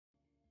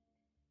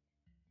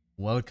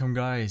Welcome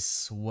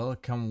guys,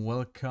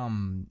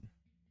 welcome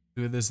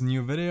to this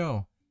new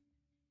video.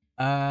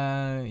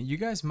 You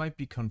guys might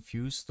be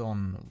confused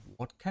on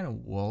what kind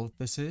of world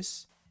this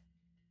is.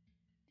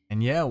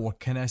 And yeah, what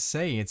can I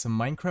say? It's a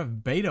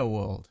Minecraft beta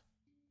world.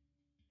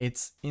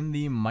 It's in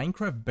the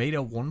Minecraft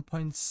beta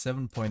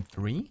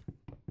 1.7.3,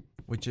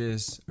 which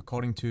is,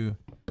 according to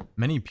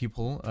many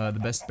people, the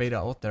best beta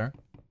out there.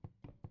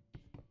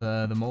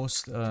 The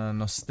most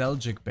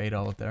nostalgic beta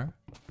out there.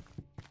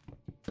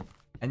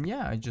 And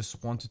yeah, I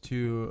just wanted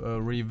to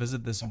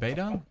revisit this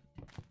beta.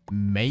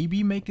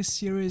 Maybe make a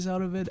series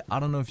out of it. I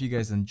don't know if you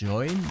guys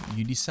enjoy it.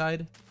 You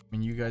decide. I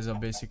mean, you guys are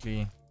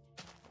basically...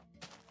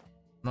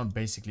 Not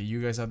basically,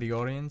 you guys are the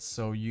audience.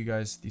 So you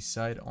guys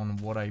decide on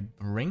what I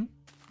bring.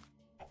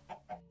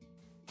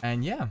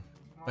 And yeah,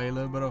 play a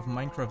little bit of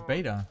Minecraft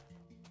beta.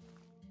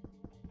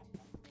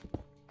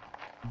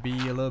 Be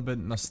a little bit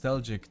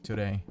nostalgic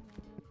today.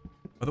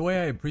 By the way,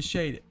 I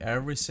appreciate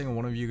every single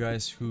one of you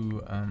guys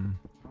who...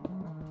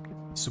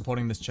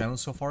 supporting this channel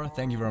so far.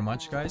 Thank you very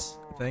much, guys.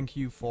 Thank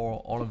you for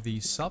all of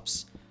these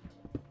subs.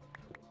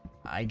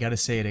 I gotta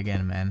say it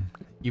again, man.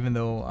 Even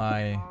though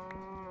I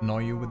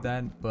annoy you with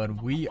that,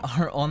 but we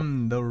are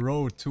on the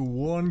road to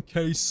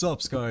 1K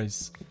subs,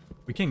 guys.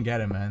 We can get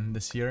it, man,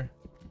 this year,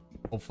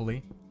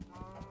 hopefully.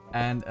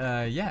 And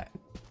yeah,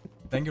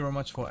 thank you very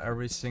much for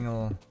every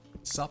single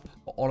sub,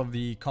 for all of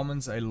the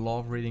comments. I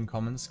love reading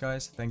comments,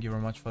 guys. Thank you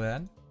very much for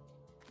that.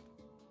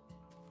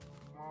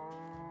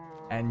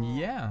 And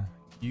yeah,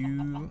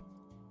 you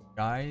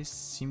guys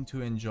seem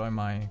to enjoy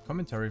my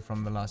commentary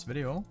from the last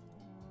video.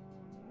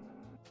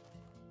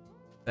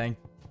 Thank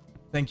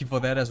you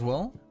for that as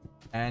well.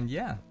 And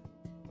yeah,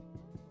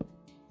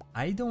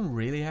 I don't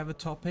really have a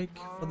topic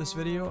for this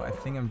video. I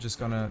think I'm just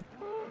gonna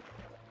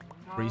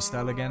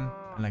freestyle again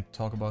and like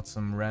talk about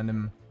some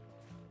random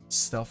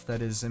stuff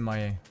that is in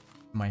my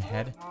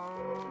head.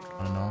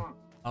 I don't know.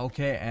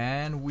 Okay,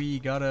 and we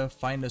gotta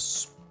find a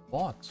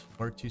spot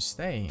where to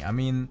stay. I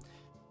mean,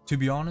 to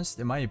be honest,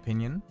 in my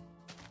opinion,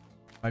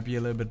 might be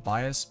a little bit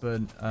biased,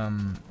 but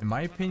in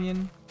my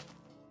opinion,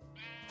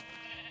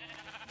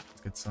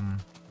 let's get some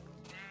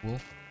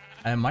wool.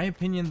 In my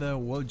opinion, the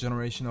world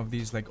generation of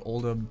these like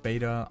older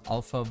beta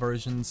alpha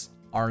versions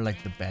are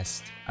like the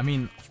best. I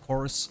mean, of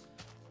course,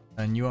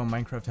 newer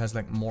Minecraft has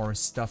like more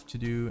stuff to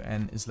do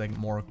and is like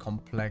more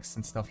complex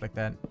and stuff like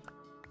that.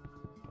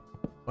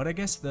 But I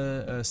guess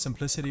the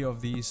simplicity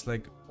of these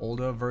like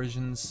older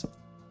versions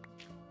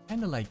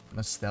kind of like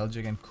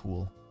nostalgic and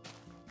cool.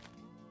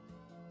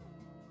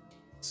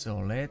 So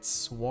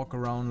let's walk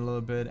around a little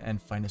bit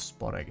and find a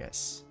spot, I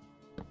guess.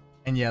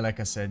 And yeah, like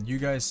I said, you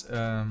guys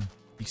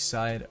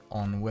decide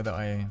on whether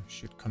I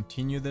should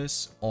continue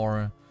this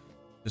or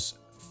just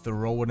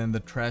throw it in the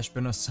trash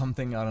bin or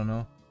something, I don't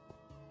know.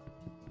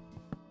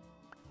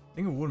 I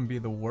think it wouldn't be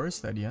the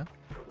worst idea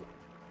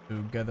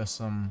to gather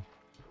some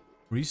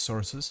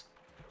resources.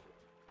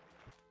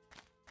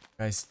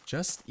 Guys,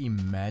 just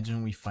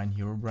imagine we find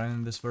Herobrine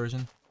in this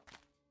version.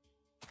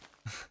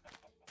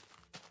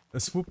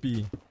 This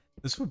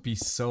would be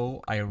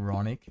so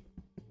ironic.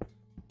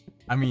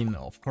 I mean,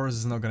 of course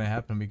it's not gonna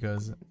happen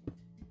because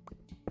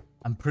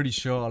I'm pretty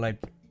sure,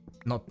 like,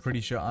 not pretty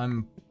sure,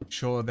 I'm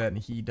sure that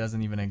he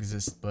doesn't even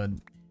exist, but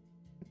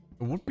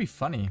it would be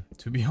funny,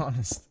 to be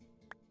honest.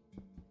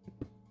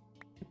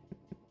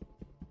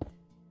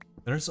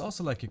 There's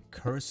also like a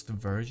cursed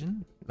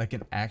version, like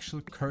an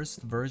actual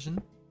cursed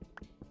version.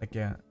 Like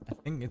I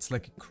think it's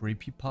like a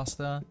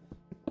creepypasta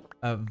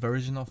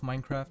version of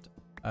Minecraft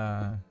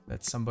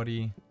that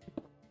somebody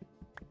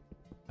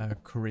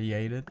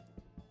created,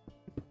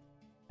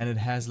 and it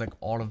has like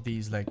all of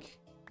these like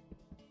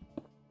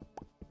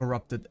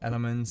corrupted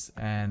elements,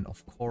 and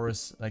of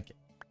course like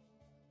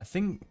I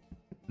think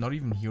not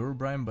even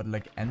Herobrine but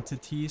like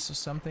entities or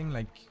something,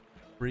 like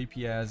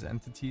creepy ass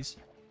entities,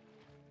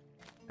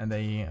 and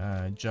they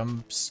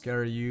jump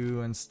scare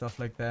you and stuff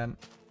like that.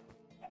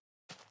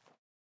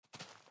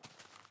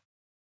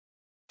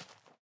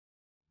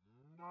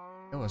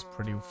 That was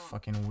pretty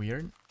fucking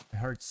weird. I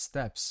heard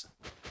steps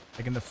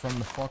like in the from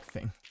the fog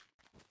thing.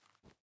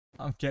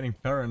 I'm getting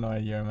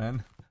paranoid here,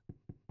 man.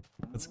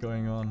 What's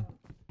going on?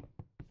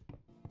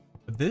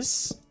 But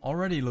this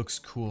already looks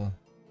cool.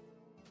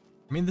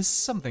 I mean, this is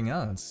something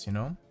else, you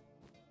know?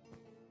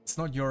 It's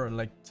not your,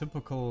 like,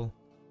 typical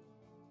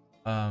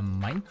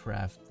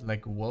Minecraft,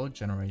 like, world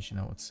generation,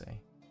 I would say.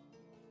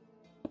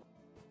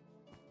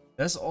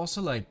 There's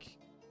also, like,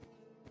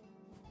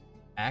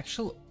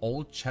 actual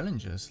old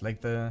challenges,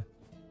 like the...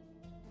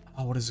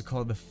 Oh, what is it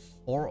called? The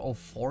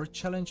 404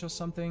 challenge or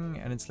something,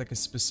 and it's like a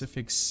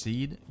specific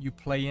seed you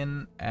play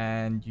in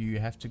and you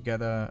have to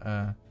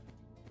gather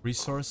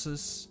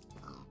resources,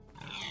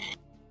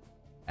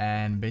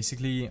 and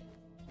basically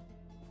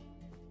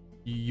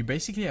you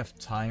basically have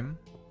time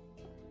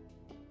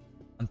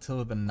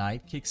until the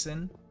night kicks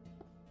in,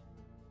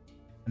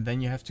 and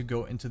then you have to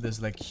go into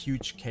this like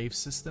huge cave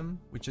system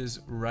which is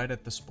right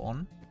at the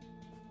spawn.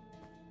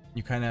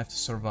 You kind of have to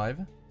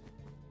survive.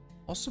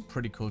 Also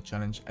pretty cool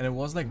challenge, and it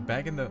was like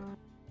back in the...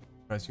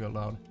 Christ, you're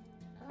loud.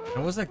 It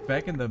was like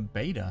back in the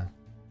beta.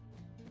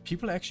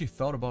 People actually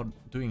thought about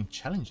doing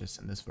challenges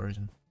in this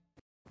version.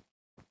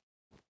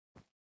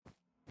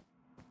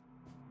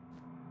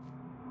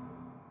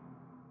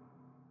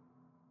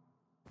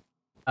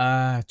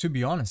 To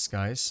be honest,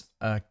 guys,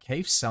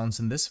 cave sounds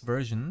in this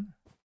version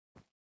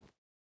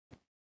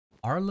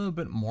are a little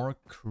bit more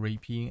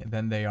creepy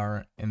than they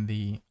are in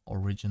the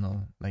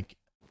original, like,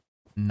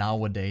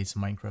 nowadays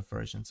Minecraft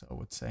versions, I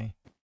would say.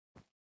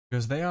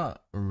 Because they are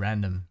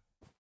random.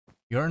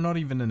 You're not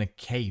even in a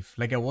cave.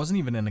 Like, I wasn't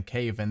even in a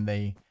cave and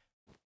they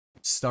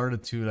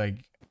started to,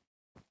 like,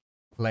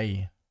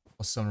 play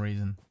for some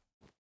reason.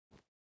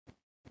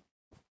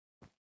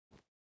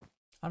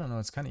 I don't know,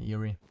 it's kind of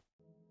eerie.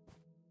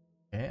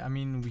 Okay, I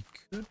mean, we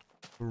could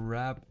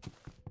grab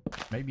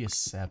maybe a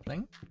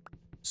sapling.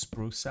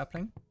 Spruce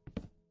sapling.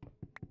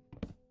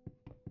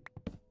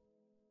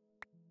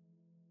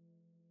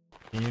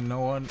 You know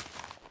what?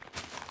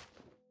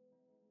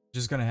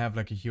 Just gonna have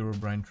like a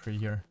Herobrine tree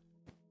here.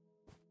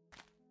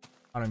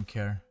 I don't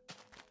care.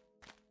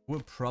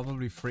 Will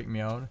probably freak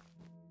me out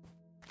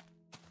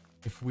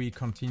if we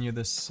continue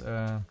this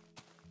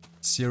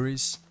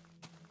series.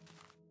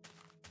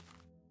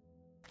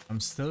 I'm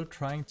still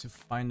trying to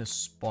find a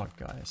spot,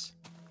 guys.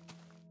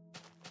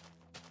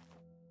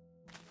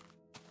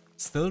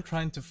 Still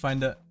trying to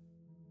find a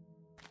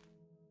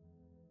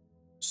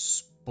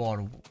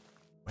spot.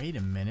 Wait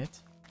a minute.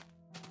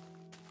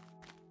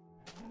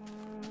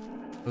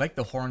 I like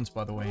the horns,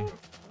 by the way.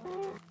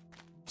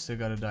 Still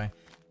gotta die.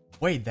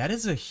 Wait, that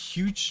is a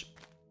huge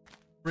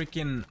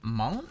freaking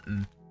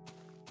mountain.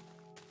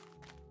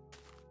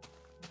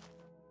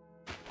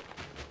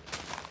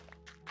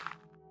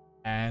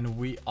 And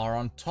we are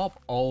on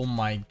top. Oh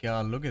my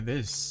god, look at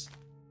this.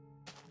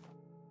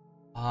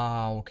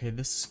 Ah, okay,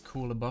 this is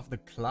cool. Above the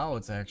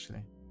clouds,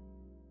 actually.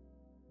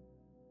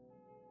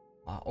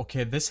 Ah,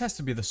 okay, this has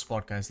to be the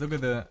spot, guys. Look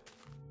at the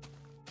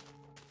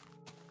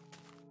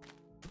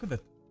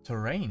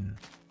terrain.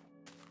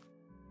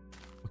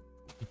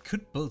 We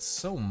could build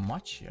so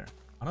much here.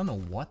 I don't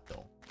know what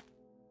though.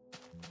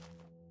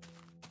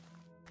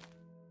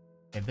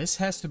 Okay, this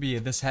has to be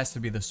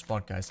the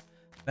spot, guys.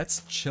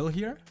 Let's chill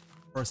here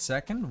for a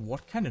second.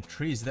 What kind of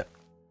tree is that?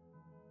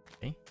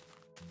 Okay.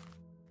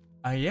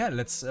 Yeah,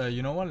 let's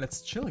you know what?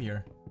 Let's chill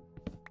here.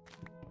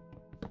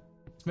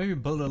 Let's maybe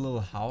build a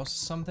little house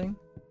or something.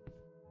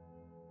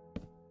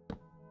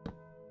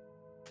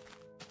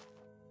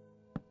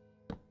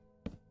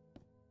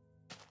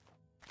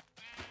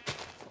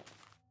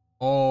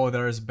 Oh,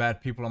 there's bad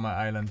people on my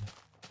island.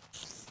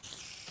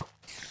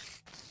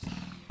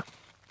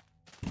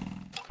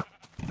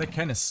 They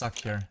kind of suck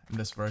here in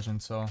this version,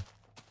 so...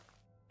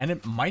 And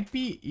it might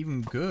be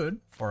even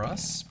good for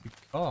us,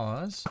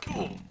 because...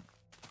 it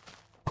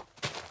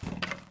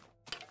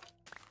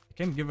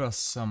can give us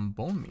some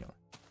bone meal.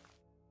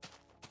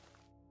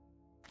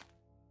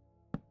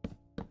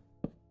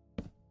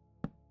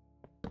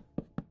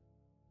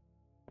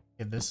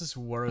 Okay, this is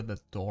where the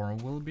door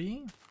will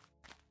be.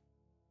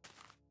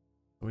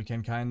 We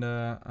can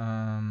kinda,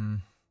 a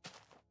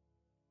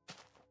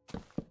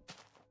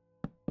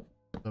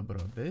little bit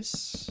of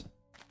this.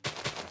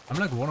 I'm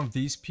like one of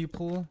these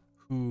people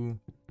who,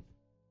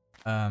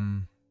 at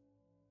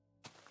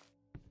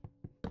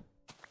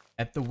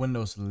the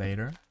windows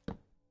later.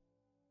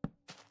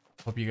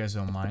 Hope you guys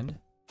don't mind.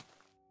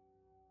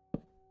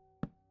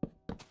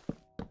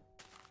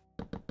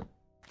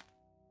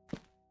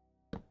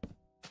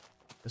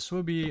 This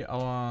will be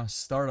our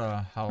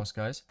starter house,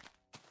 guys.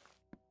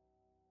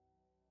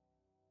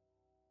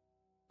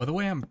 By the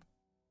way,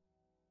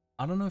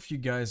 I don't know if you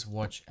guys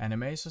watch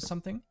animes or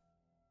something,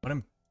 but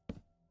I'm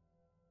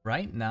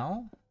right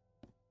now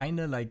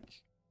kinda like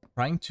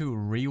trying to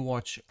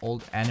rewatch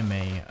old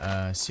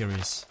anime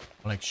series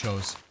or like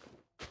shows.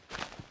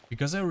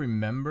 Because I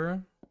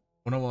remember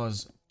when I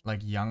was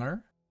like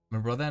younger, my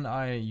brother and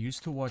I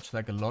used to watch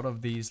like a lot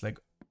of these like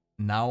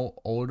now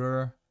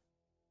older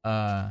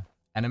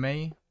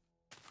anime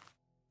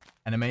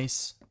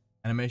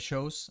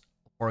shows.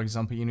 For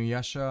example,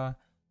 Inuyasha,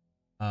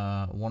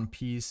 One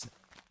Piece,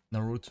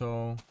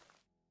 Naruto,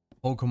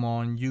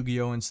 Pokemon,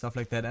 Yu-Gi-Oh! And stuff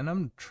like that. And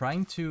I'm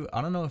trying to,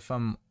 I don't know if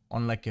I'm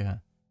on like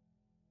a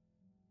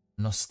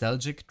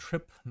nostalgia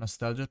trip,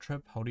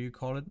 how do you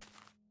call it?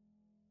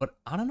 But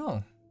I don't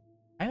know,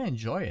 I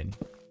enjoy it.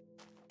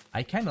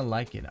 I kind of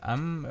like it.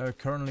 I'm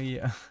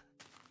currently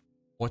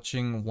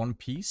watching One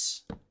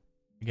Piece.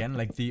 Again,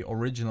 like the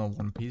original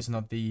One Piece,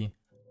 not the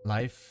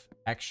live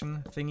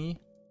action thingy.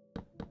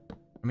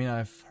 I mean,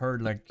 I've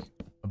heard like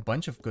a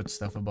bunch of good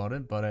stuff about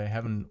it, but I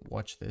haven't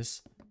watched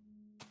this.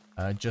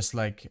 Just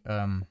like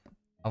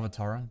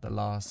Avatar, The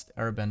Last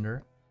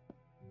Airbender.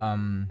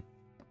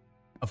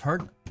 I've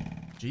heard...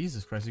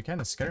 Jesus Christ, you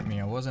kind of scared me.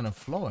 I was in a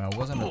flow. I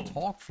was in a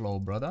talk flow,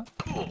 brother.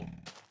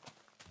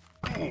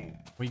 Well,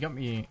 you got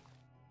me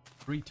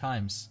 3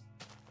 times.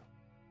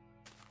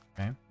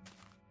 Okay.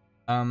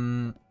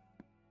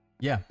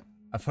 Yeah.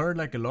 I've heard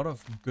like a lot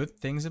of good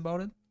things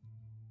about it.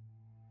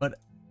 But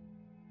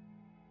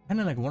kind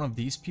of like one of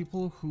these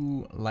people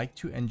who like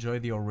to enjoy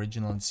the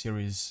original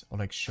series or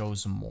like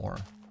shows more.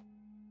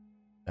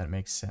 That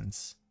makes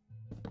sense.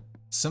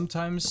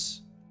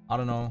 Sometimes, I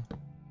don't know,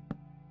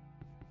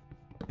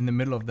 in the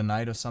middle of the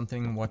night or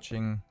something,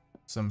 watching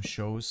some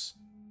shows,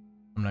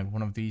 I'm like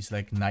one of these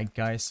like night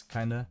guys,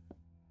 kinda.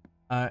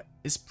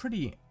 It's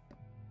pretty,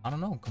 I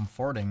don't know,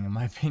 comforting in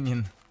my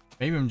opinion.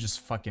 Maybe I'm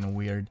just fucking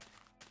weird.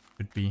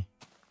 Could be.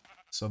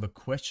 So the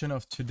question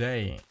of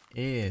today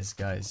is,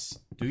 guys,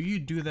 do you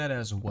do that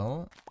as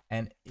well?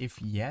 And if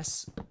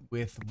yes,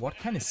 with what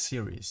kind of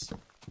series?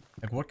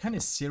 Like what kind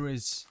of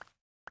series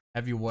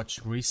have you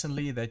watched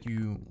recently that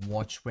you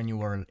watched when you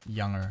were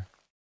younger?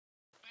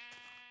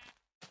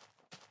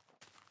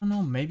 I don't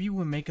know, maybe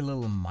we'll make a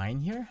little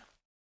mine here?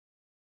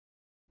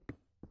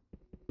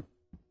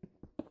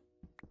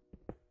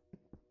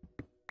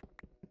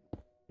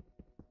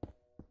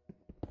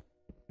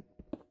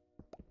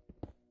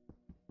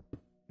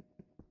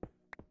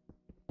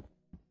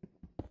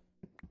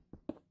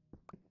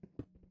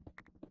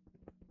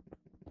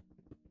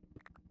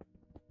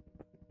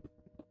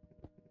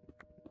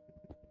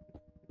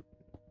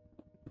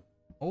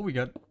 Oh, we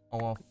got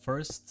our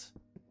first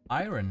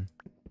iron.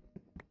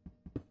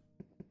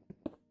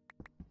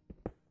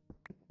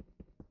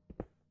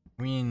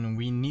 I mean,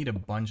 we need a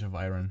bunch of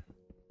iron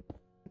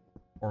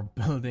for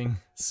building,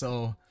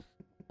 so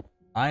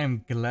I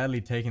am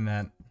gladly taking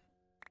that.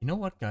 You know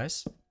what,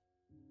 guys?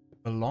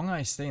 The longer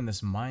I stay in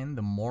this mine,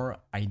 the more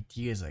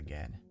ideas I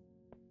get.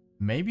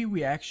 Maybe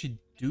we actually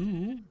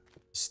do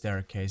a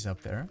staircase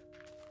up there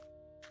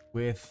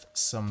with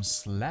some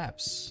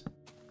slabs.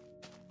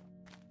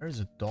 There's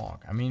a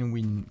dog. I mean,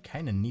 we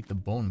kind of need the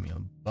bone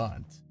meal,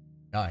 but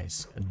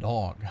guys, a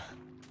dog.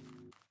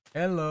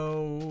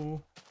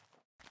 Hello.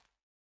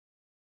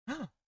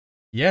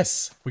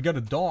 Yes, we got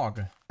a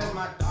dog.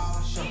 Well,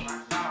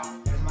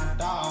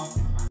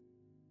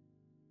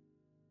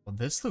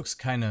 this looks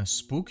kind of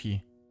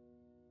spooky.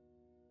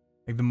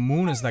 Like the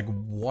moon is like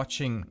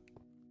watching,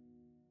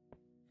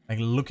 like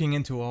looking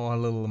into our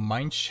little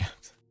mine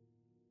shaft.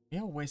 We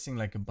are wasting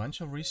like a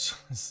bunch of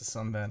resources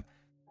on that.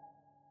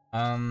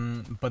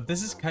 But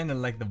this is kind of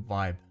like the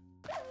vibe.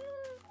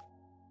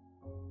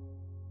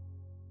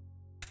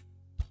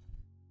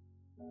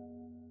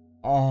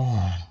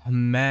 Oh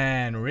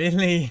man,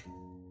 really?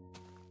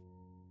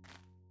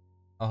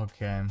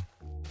 Okay,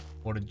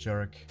 what a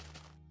jerk.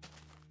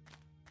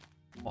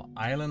 Well,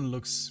 island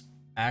looks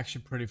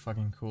actually pretty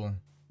fucking cool.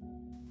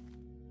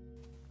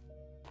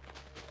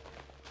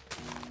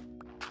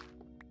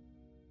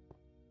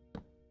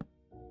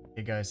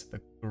 Hey guys,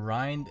 the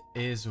grind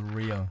is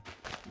real.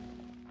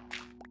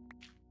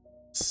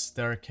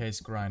 Staircase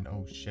grind.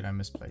 Oh shit, I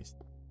misplaced.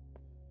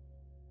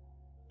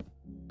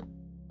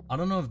 I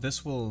don't know if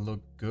this will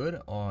look good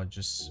or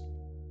just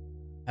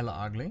hella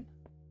ugly.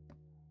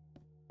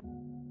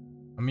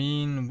 I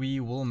mean, we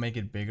will make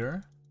it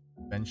bigger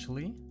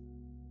eventually.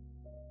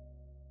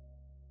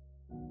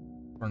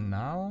 For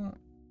now,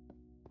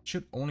 it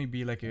should only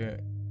be like a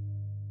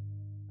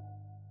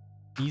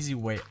easy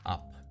way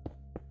up.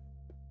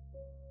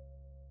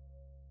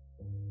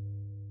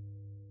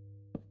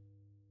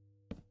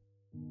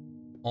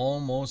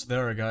 Almost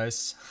there,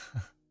 guys.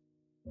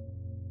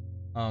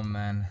 Oh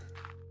man.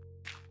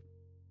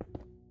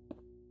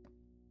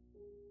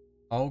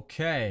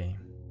 Okay.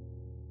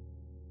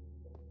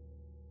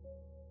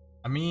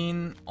 I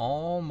mean,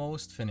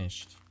 almost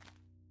finished.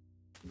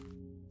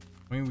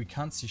 I mean, we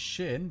can't see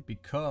shit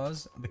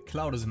because the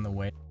cloud is in the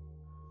way.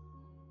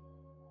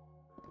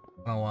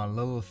 Oh, a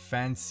little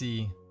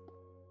fancy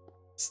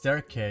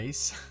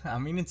staircase. I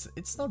mean,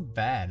 it's not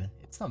bad.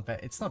 It's not bad.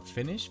 It's not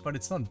finished, but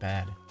it's not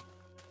bad.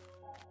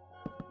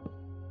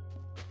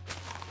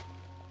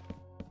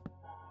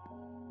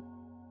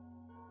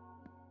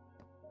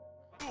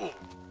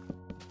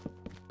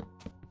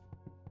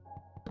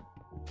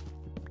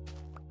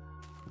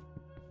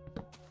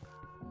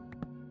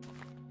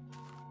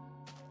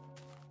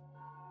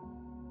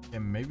 Okay,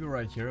 maybe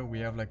right here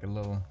we have like a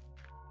little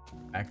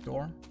back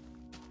door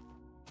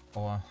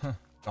or a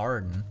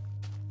garden.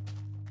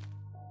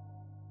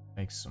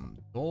 Make some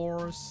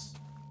doors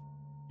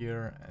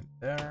here and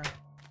there,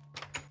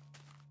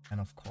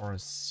 and of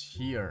course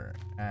here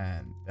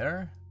and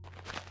there.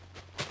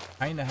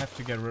 Kinda have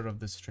to get rid of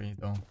this tree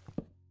though.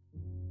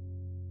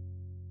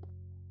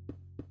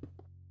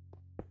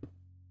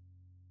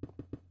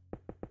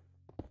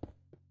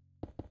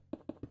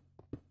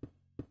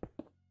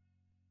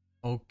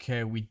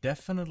 Okay, we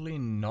definitely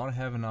not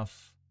have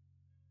enough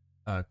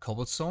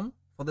cobblestone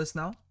for this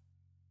now.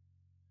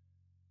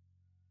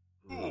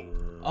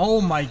 Oh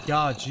my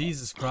god,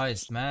 Jesus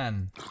Christ,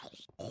 man.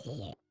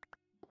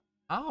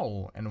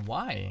 Ow, and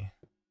why?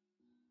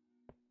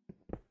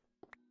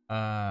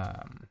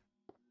 I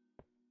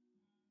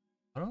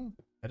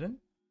didn't.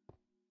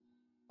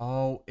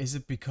 Oh, is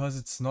it because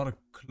it's not a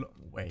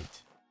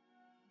wait.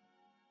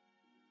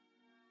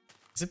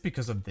 Is it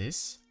because of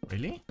this?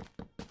 Really?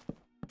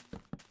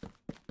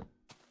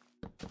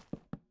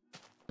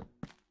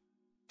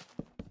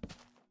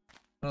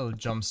 A little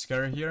jump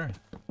scare here.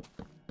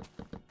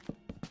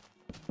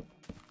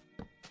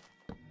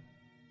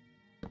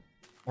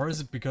 Or is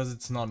it because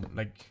it's not,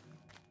 like,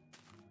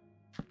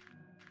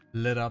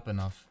 lit up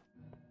enough?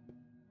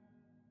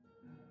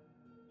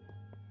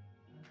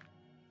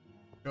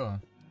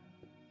 Sure.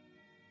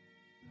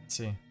 Let's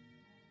see.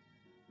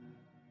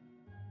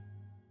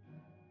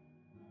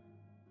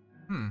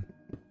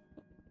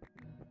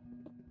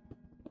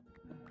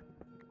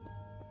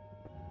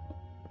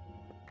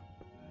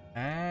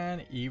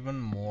 And even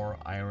more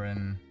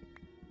iron.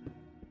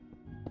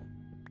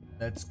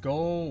 Let's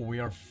go. We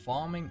are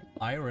farming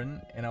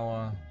iron in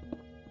our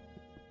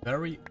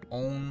very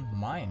own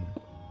mine.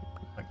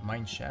 Like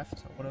mine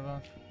shaft or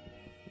whatever.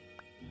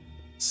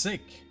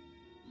 Sick.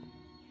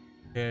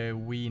 Okay,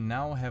 we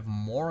now have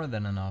more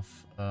than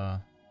enough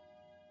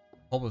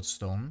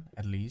cobblestone,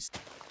 at least.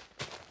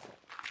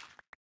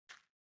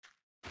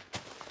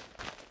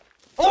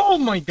 Oh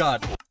my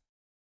god!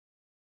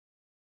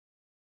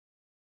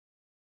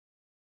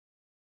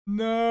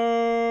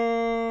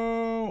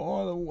 No!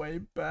 All the way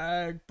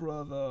back,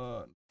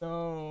 brother.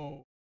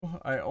 No.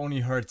 I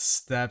only heard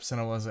steps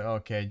and I was like,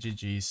 okay,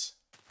 GG's.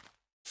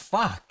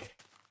 Fuck!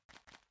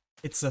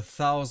 It's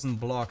 1,000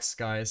 blocks,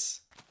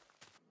 guys.